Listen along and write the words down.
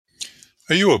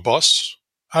Are you a boss?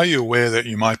 Are you aware that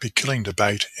you might be killing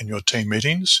debate in your team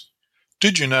meetings?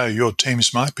 Did you know your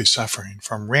teams might be suffering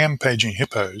from rampaging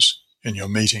hippos in your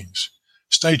meetings?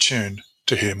 Stay tuned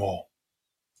to hear more.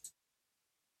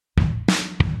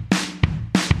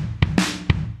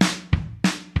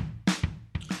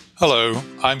 Hello,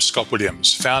 I'm Scott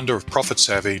Williams, founder of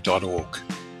ProfitSavvy.org.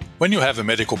 When you have a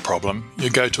medical problem, you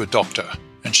go to a doctor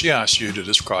and she asks you to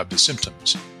describe the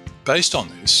symptoms. Based on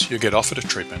this, you get offered a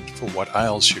treatment for what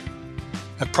ails you.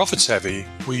 At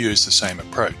ProfitSavvy, we use the same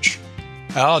approach.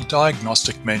 Our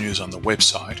diagnostic menus on the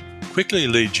website quickly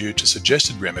lead you to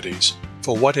suggested remedies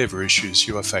for whatever issues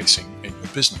you are facing in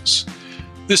your business.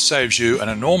 This saves you an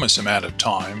enormous amount of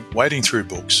time wading through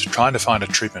books trying to find a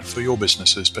treatment for your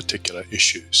business's particular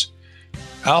issues.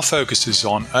 Our focus is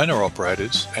on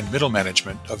owner-operators and middle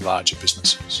management of larger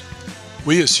businesses.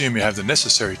 We assume you have the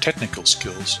necessary technical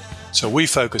skills, so we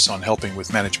focus on helping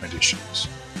with management issues.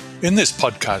 In this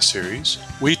podcast series,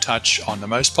 we touch on the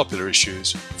most popular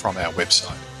issues from our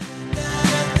website.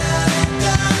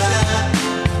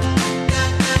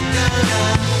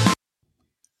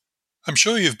 I'm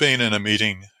sure you've been in a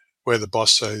meeting where the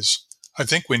boss says, "I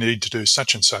think we need to do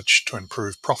such and such to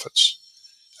improve profits."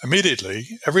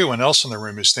 Immediately, everyone else in the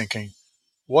room is thinking,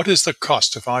 what is the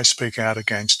cost if I speak out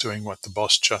against doing what the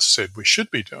boss just said we should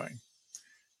be doing?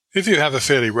 If you have a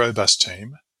fairly robust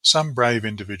team, some brave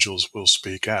individuals will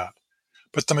speak out,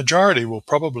 but the majority will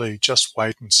probably just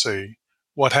wait and see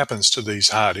what happens to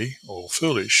these hardy or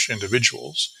foolish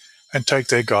individuals and take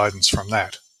their guidance from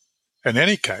that. In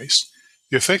any case,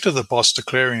 the effect of the boss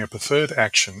declaring a preferred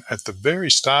action at the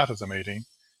very start of the meeting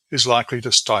is likely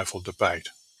to stifle debate.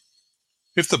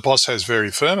 If the boss has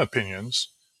very firm opinions,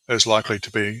 there's likely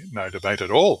to be no debate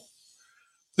at all.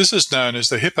 This is known as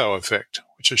the hippo effect,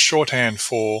 which is shorthand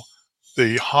for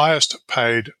the highest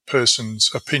paid person's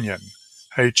opinion,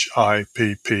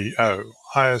 HIPPO,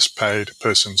 highest paid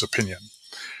person's opinion.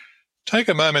 Take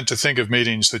a moment to think of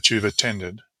meetings that you've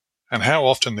attended and how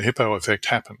often the hippo effect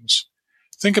happens.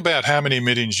 Think about how many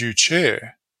meetings you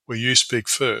chair where you speak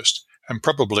first and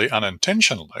probably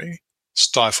unintentionally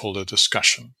stifle the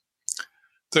discussion.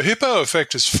 The hippo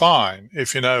effect is fine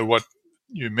if you know what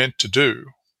you meant to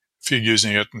do, if you're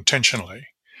using it intentionally.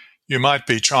 You might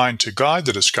be trying to guide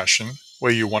the discussion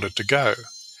where you want it to go,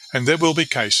 and there will be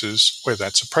cases where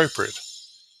that's appropriate.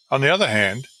 On the other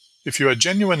hand, if you are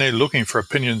genuinely looking for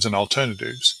opinions and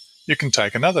alternatives, you can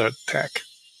take another tack.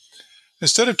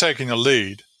 Instead of taking the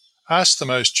lead, ask the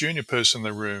most junior person in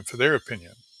the room for their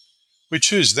opinion. We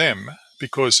choose them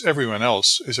because everyone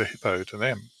else is a hippo to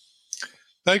them.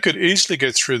 They could easily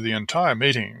get through the entire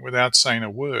meeting without saying a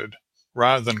word,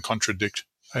 rather than contradict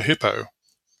a hippo.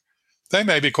 They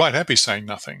may be quite happy saying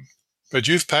nothing, but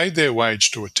you've paid their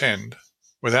wage to attend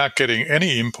without getting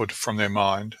any input from their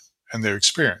mind and their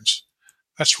experience.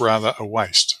 That's rather a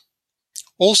waste.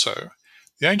 Also,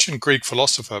 the ancient Greek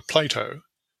philosopher Plato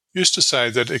used to say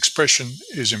that expression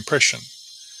is impression.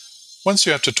 Once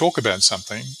you have to talk about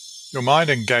something, your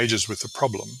mind engages with the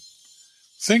problem.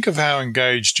 Think of how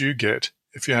engaged you get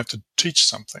if you have to teach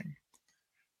something.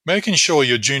 Making sure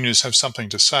your juniors have something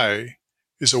to say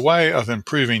is a way of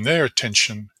improving their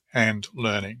attention and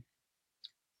learning.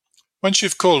 Once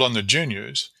you've called on the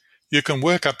juniors, you can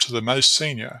work up to the most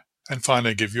senior and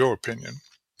finally give your opinion.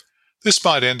 This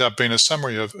might end up being a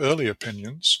summary of early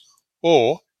opinions,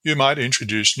 or you might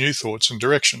introduce new thoughts and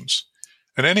directions.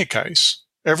 In any case,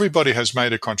 everybody has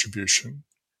made a contribution,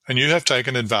 and you have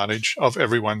taken advantage of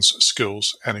everyone's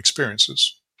skills and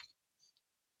experiences.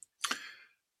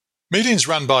 Meetings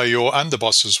run by your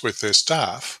underbosses with their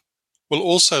staff will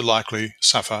also likely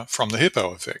suffer from the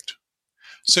hippo effect.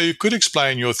 So you could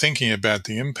explain your thinking about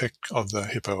the impact of the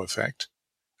hippo effect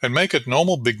and make it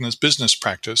normal business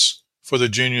practice for the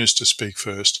juniors to speak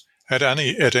first at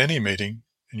any meeting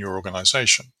in your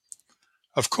organization.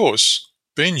 Of course,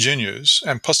 being juniors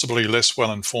and possibly less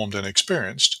well-informed and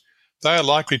experienced, they are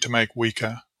likely to make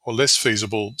weaker or less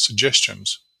feasible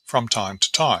suggestions from time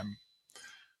to time.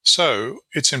 So,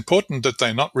 it's important that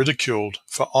they're not ridiculed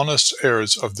for honest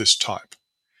errors of this type.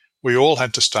 We all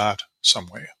had to start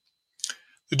somewhere.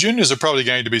 The juniors are probably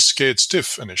going to be scared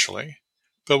stiff initially,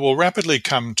 but will rapidly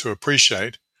come to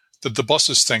appreciate that the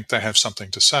bosses think they have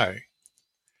something to say.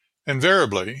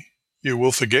 Invariably, you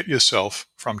will forget yourself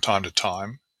from time to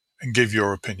time and give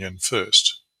your opinion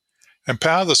first.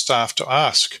 Empower the staff to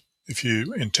ask if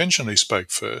you intentionally spoke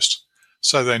first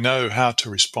so they know how to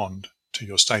respond to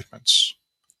your statements.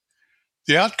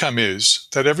 The outcome is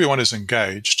that everyone is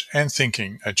engaged and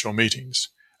thinking at your meetings,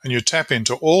 and you tap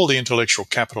into all the intellectual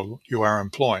capital you are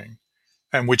employing,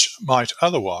 and which might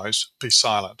otherwise be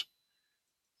silent.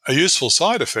 A useful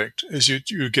side effect is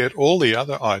you get all the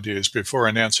other ideas before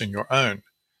announcing your own,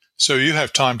 so you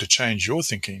have time to change your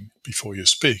thinking before you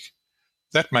speak.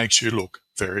 That makes you look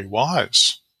very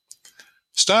wise.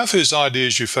 Staff whose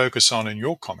ideas you focus on in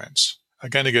your comments are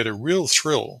going to get a real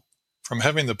thrill from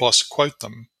having the boss quote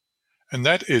them, and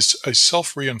that is a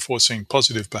self-reinforcing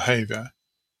positive behaviour,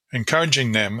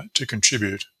 encouraging them to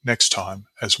contribute next time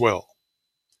as well.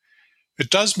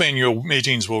 It does mean your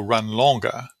meetings will run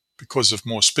longer because of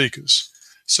more speakers,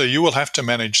 so you will have to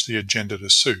manage the agenda to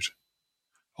suit.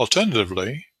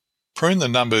 Alternatively, prune the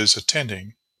numbers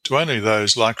attending to only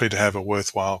those likely to have a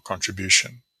worthwhile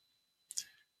contribution.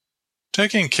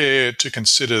 Taking care to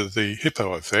consider the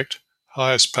Hippo effect,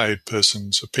 highest paid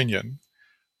person's opinion,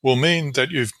 will mean that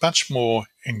you've much more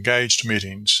engaged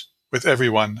meetings with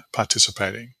everyone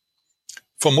participating.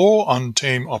 For more on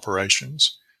team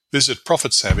operations, visit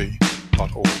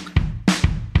profitsavvy.org.